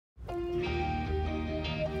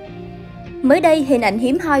Mới đây, hình ảnh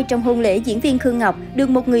hiếm hoi trong hôn lễ diễn viên Khương Ngọc được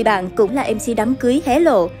một người bạn cũng là MC đám cưới hé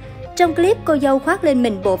lộ. Trong clip, cô dâu khoác lên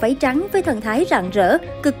mình bộ váy trắng với thần thái rạng rỡ,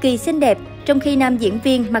 cực kỳ xinh đẹp, trong khi nam diễn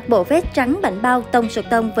viên mặc bộ vest trắng bảnh bao tông sột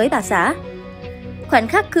tông với bà xã. Khoảnh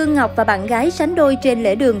khắc Khương Ngọc và bạn gái sánh đôi trên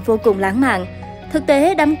lễ đường vô cùng lãng mạn. Thực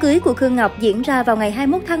tế, đám cưới của Khương Ngọc diễn ra vào ngày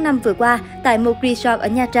 21 tháng 5 vừa qua tại một resort ở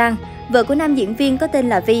Nha Trang. Vợ của nam diễn viên có tên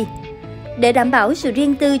là Vi. Để đảm bảo sự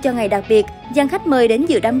riêng tư cho ngày đặc biệt, gian khách mời đến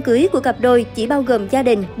dự đám cưới của cặp đôi chỉ bao gồm gia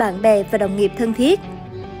đình, bạn bè và đồng nghiệp thân thiết.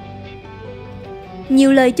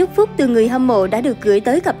 Nhiều lời chúc phúc từ người hâm mộ đã được gửi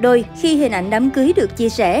tới cặp đôi khi hình ảnh đám cưới được chia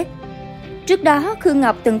sẻ. Trước đó, Khương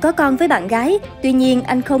Ngọc từng có con với bạn gái, tuy nhiên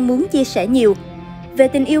anh không muốn chia sẻ nhiều. Về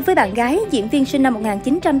tình yêu với bạn gái, diễn viên sinh năm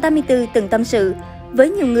 1984 từng tâm sự: "Với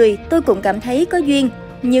nhiều người, tôi cũng cảm thấy có duyên,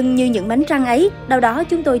 nhưng như những bánh răng ấy, đâu đó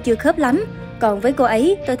chúng tôi chưa khớp lắm. Còn với cô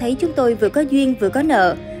ấy, tôi thấy chúng tôi vừa có duyên vừa có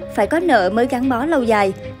nợ. Phải có nợ mới gắn bó lâu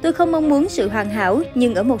dài. Tôi không mong muốn sự hoàn hảo,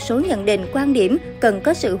 nhưng ở một số nhận định, quan điểm cần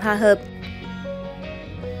có sự hòa hợp.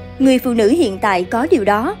 Người phụ nữ hiện tại có điều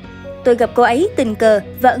đó. Tôi gặp cô ấy tình cờ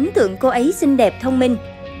và ấn tượng cô ấy xinh đẹp, thông minh.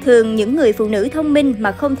 Thường những người phụ nữ thông minh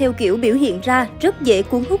mà không theo kiểu biểu hiện ra rất dễ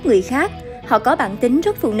cuốn hút người khác. Họ có bản tính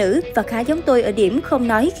rất phụ nữ và khá giống tôi ở điểm không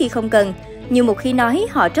nói khi không cần. Nhưng một khi nói,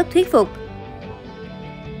 họ rất thuyết phục."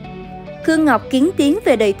 Khương Ngọc kiến tiếng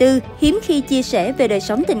về đời tư, hiếm khi chia sẻ về đời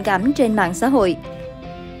sống tình cảm trên mạng xã hội.